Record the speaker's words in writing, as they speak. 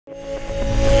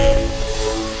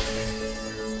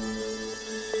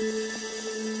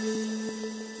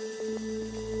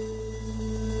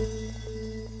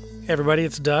Hey everybody,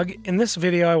 it's Doug. In this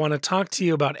video, I want to talk to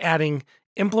you about adding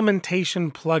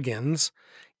implementation plugins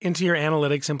into your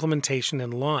analytics implementation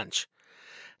and launch.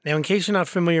 Now, in case you're not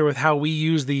familiar with how we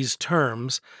use these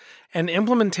terms, an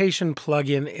implementation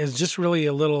plugin is just really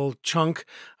a little chunk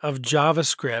of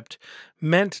JavaScript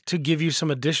meant to give you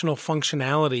some additional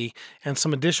functionality and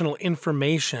some additional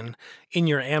information in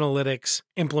your analytics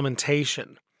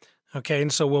implementation. Okay,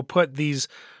 and so we'll put these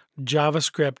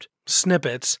JavaScript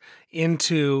snippets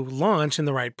into launch in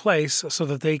the right place so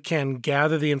that they can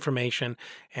gather the information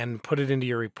and put it into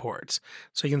your reports.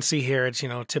 So you can see here it's,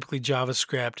 typically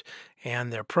JavaScript,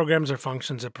 and their programs or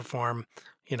functions that perform,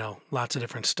 lots of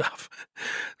different stuff.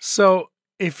 So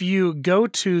if you go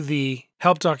to the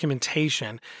help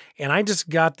documentation, and I just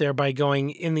got there by going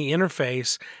in the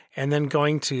interface and then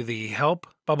going to the help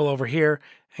bubble over here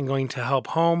and going to help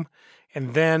home,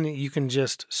 and then you can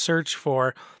just search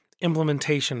for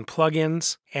implementation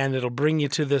plugins, and it'll bring you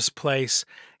to this place,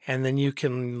 and then you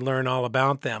can learn all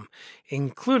about them,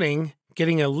 including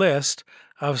getting a list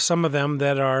of some of them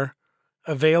that are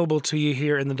available to you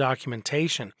here in the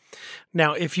documentation.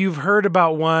 Now, if you've heard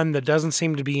about one that doesn't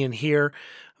seem to be in here,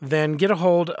 then get a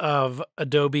hold of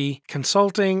Adobe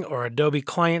Consulting or Adobe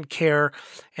Client Care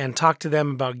and talk to them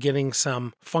about getting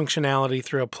some functionality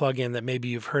through a plugin that maybe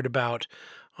you've heard about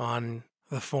on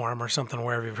the forum or something,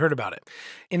 wherever you've heard about it.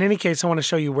 In any case, I want to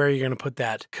show you where you're going to put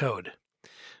that code.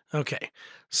 Okay,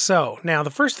 so now the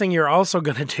first thing you're also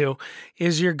going to do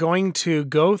is you're going to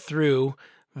go through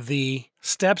the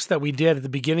steps that we did at the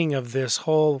beginning of this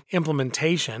whole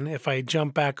implementation. If I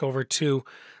jump back over to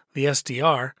the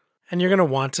SDR, and you're going to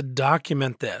want to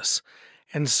document this.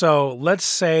 And so let's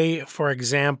say, for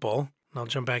example, I'll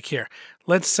jump back here.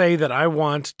 Let's say that I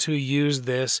want to use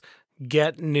this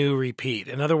getNewRepeat.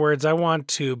 In other words, I want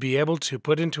to be able to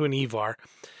put into an eVar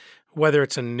whether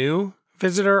it's a new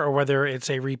visitor or whether it's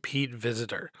a repeat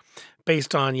visitor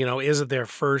based on, is it their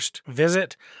first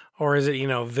visit or is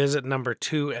it, visit number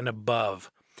 2 and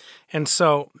above. And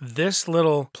so this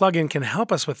little plugin can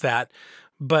help us with that.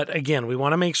 But again, we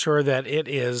want to make sure that it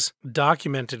is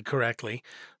documented correctly.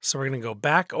 So we're going to go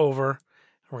back over,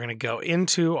 we're going to go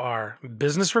into our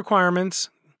business requirements.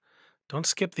 Don't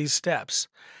skip these steps.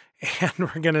 And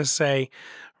we're going to say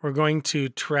we're going to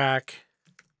track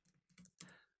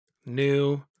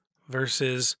new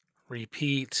versus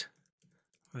repeat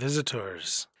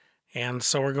visitors. And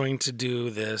so we're going to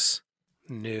do this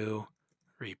new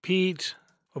repeat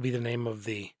will be the name of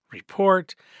the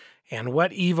report. And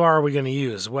what eVar are we going to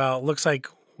use? Well, it looks like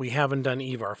we haven't done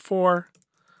eVar 4.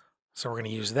 So we're going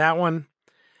to use that one.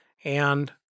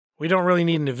 And we don't really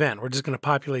need an event. We're just going to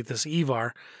populate this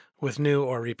eVar with new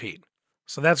or repeat.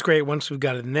 So that's great. Once we've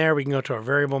got it in there, we can go to our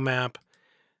variable map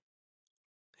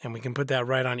and we can put that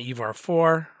right on eVar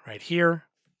 4 right here.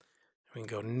 We can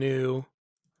go new,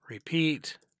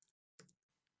 repeat.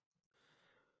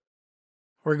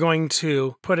 We're going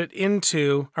to put it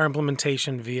into our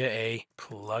implementation via a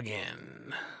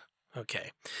plugin.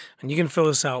 Okay. And you can fill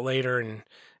this out later and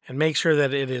make sure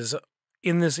that it is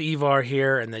in this eVar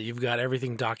here and that you've got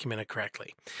everything documented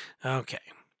correctly. Okay.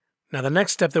 Now, the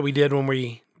next step that we did when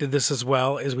we did this as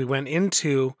well is we went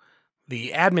into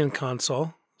the admin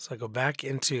console. So I go back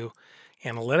into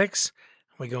Analytics.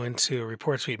 We go into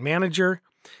Report Suite Manager,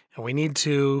 and we need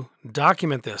to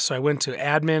document this. So I went to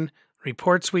Admin,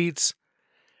 Report Suites,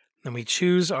 then we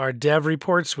choose our Dev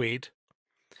Report Suite.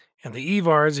 And the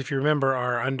eVars, if you remember,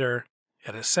 are under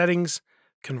Edit Settings,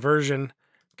 Conversion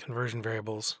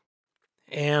Variables.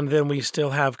 And then we still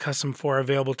have Custom 4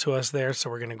 available to us there, so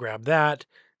we're going to grab that.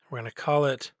 We're going to call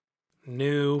it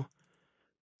new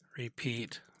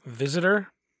repeat visitor.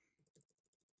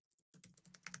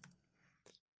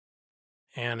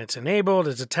 And it's enabled.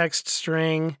 It's a text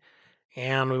string.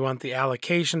 And we want the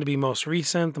allocation to be most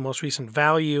recent, the most recent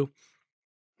value.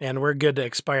 And we're good to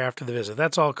expire after the visit.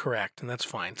 That's all correct, and that's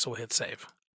fine. So we'll hit save.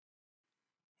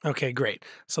 Okay, great.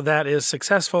 So that is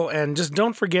successful. And just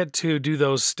don't forget to do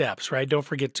those steps, right? Don't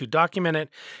forget to document it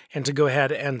and to go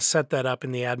ahead and set that up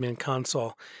in the admin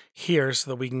console here so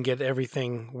that we can get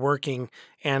everything working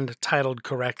and titled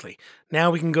correctly. Now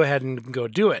we can go ahead and go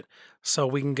do it. So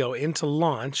we can go into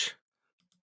launch,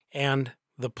 and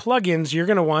the plugins you're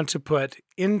going to want to put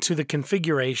into the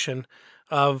configuration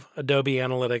of Adobe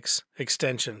Analytics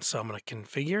extension. So I'm going to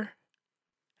configure.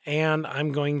 And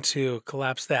I'm going to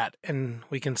collapse that, and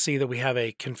we can see that we have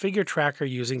a configure tracker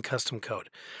using custom code.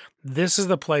 This is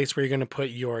the place where you're going to put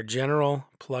your general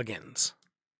plugins.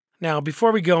 Now,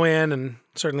 before we go in, and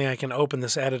certainly I can open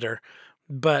this editor,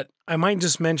 but I might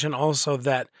just mention also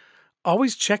that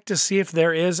always check to see if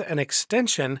there is an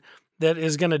extension that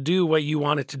is going to do what you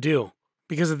want it to do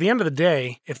Because at the end of the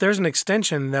day, if there's an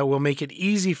extension that will make it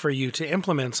easy for you to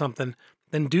implement something,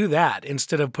 then do that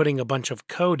instead of putting a bunch of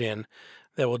code in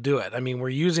that will do it. I mean, we're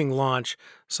using Launch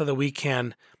so that we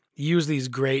can use these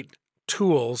great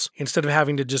tools instead of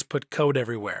having to just put code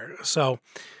everywhere. So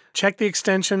check the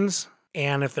extensions,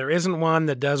 and if there isn't one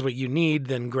that does what you need,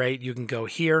 then great, you can go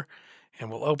here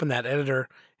and we'll open that editor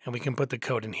and we can put the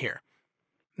code in here.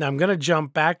 Now I'm going to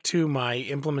jump back to my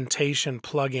implementation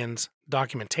plugins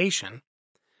documentation,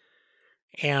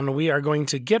 and we are going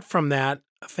to get from that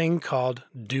a thing called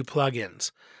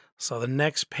doPlugins. So the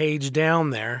next page down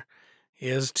there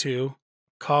is to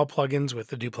call plugins with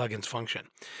the doPlugins function.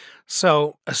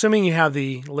 So assuming you have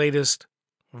the latest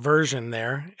version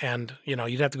there, and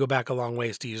you'd have to go back a long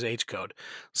ways to use Hcode.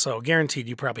 So guaranteed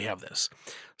you probably have this.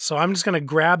 So I'm just going to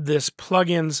grab this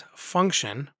plugins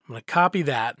function. I'm going to copy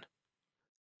that.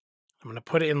 I'm going to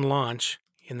put it in Launch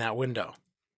in that window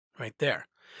right there.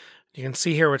 You can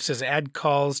see here where it says add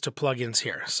calls to plugins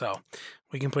here. So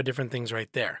we can put different things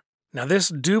right there. Now this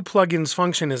doPlugins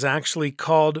function is actually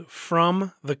called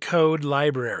from the code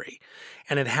library,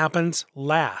 and it happens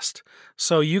last.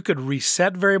 So you could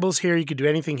reset variables here, you could do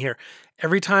anything here.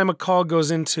 Every time a call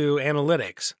goes into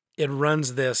Analytics, it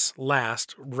runs this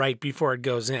last right before it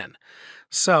goes in.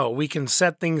 So we can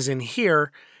set things in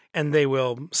here, and they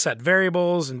will set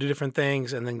variables and do different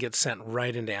things and then get sent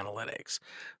right into Analytics.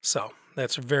 So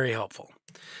that's very helpful.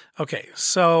 Okay,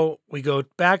 so we go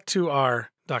back to our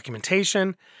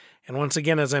documentation. And once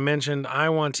again, as I mentioned, I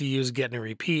want to use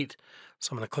getNewRepeat.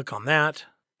 So I'm going to click on that.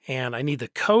 And I need the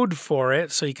code for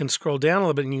it. So you can scroll down a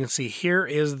little bit and you can see here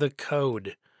is the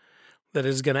code that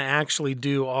is going to actually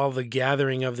do all the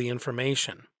gathering of the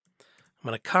information. I'm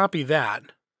going to copy that,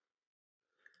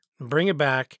 bring it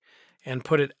back, and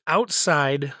put it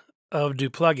outside of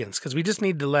doPlugins because we just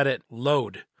need to let it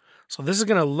load. So this is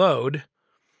going to load.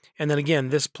 And then again,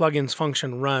 this plugins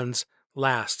function runs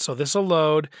last. So this will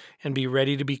load and be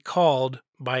ready to be called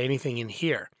by anything in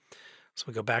here. So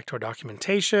we go back to our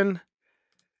documentation,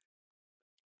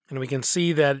 and we can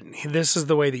see that this is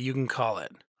the way that you can call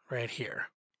it right here.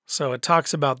 So it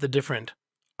talks about the different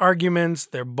arguments.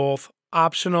 They're both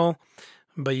optional,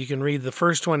 but you can read the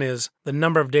first one is the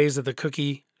number of days that the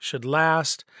cookie should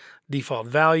last. Default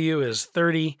value is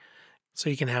 30. So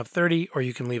you can have 30 or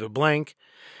you can leave it blank.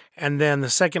 And then the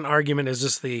second argument is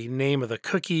just the name of the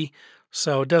cookie.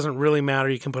 So it doesn't really matter.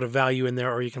 You can put a value in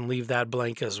there or you can leave that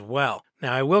blank as well.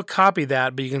 Now I will copy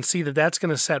that, but you can see that that's going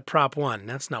to set prop 1.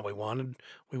 That's not what we wanted.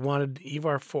 We wanted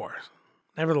evar4.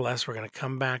 Nevertheless, we're going to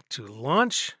come back to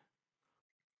Launch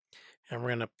and we're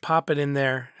going to pop it in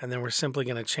there. And then we're simply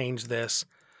going to change this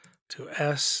to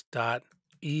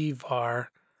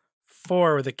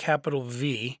s.evar4 with a capital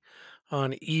V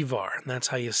on evar. And that's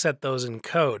how you set those in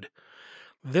code.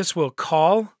 This will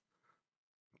call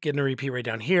getNewRepeat right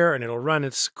down here, and it'll run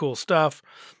its cool stuff,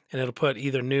 and it'll put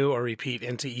either new or repeat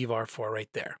into evar4 right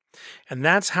there. And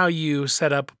that's how you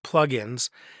set up plugins.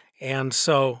 And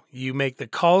so you make the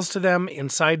calls to them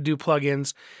inside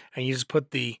doPlugins, and you just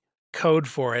put the code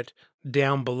for it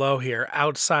down below here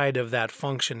outside of that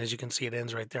function. As you can see, it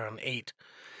ends right there on 8.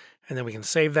 And then we can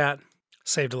save that,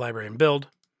 save to library and build.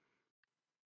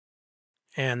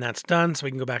 And that's done. So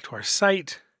we can go back to our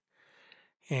site,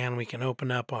 and we can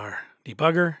open up our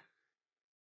debugger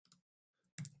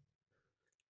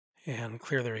and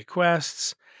clear the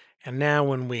requests. And now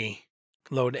when we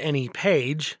load any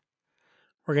page,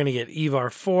 we're going to get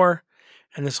evar4,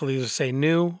 and this will either say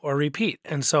new or repeat.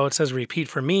 And so it says repeat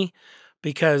for me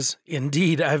because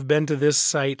indeed I've been to this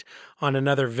site on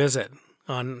another visit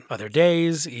on other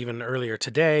days, even earlier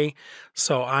today.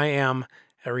 So I am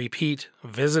a repeat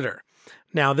visitor.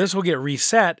 Now this will get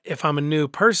reset if I'm a new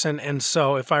person. And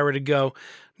so if I were to go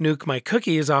nuke my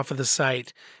cookies off of the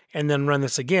site and then run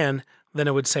this again, then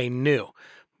it would say new.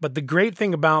 But the great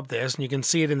thing about this, and you can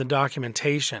see it in the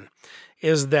documentation,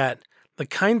 is that the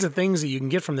kinds of things that you can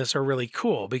get from this are really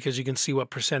cool because you can see what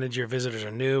percentage of your visitors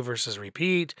are new versus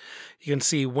repeat. You can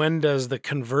see when does the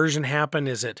conversion happen.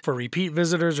 Is it for repeat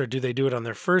visitors or do they do it on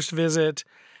their first visit?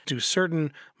 Do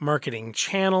certain marketing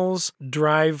channels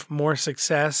drive more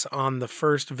success on the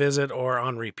first visit or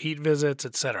on repeat visits,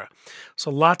 etc.? So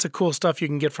lots of cool stuff you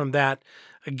can get from that.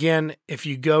 Again, if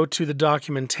you go to the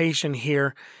documentation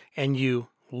here and you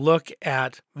look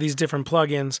at these different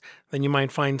plugins, then you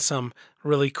might find some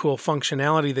really cool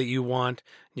functionality that you want.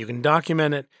 You can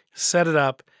document it, set it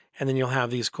up, and then you'll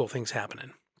have these cool things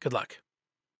happening. Good luck.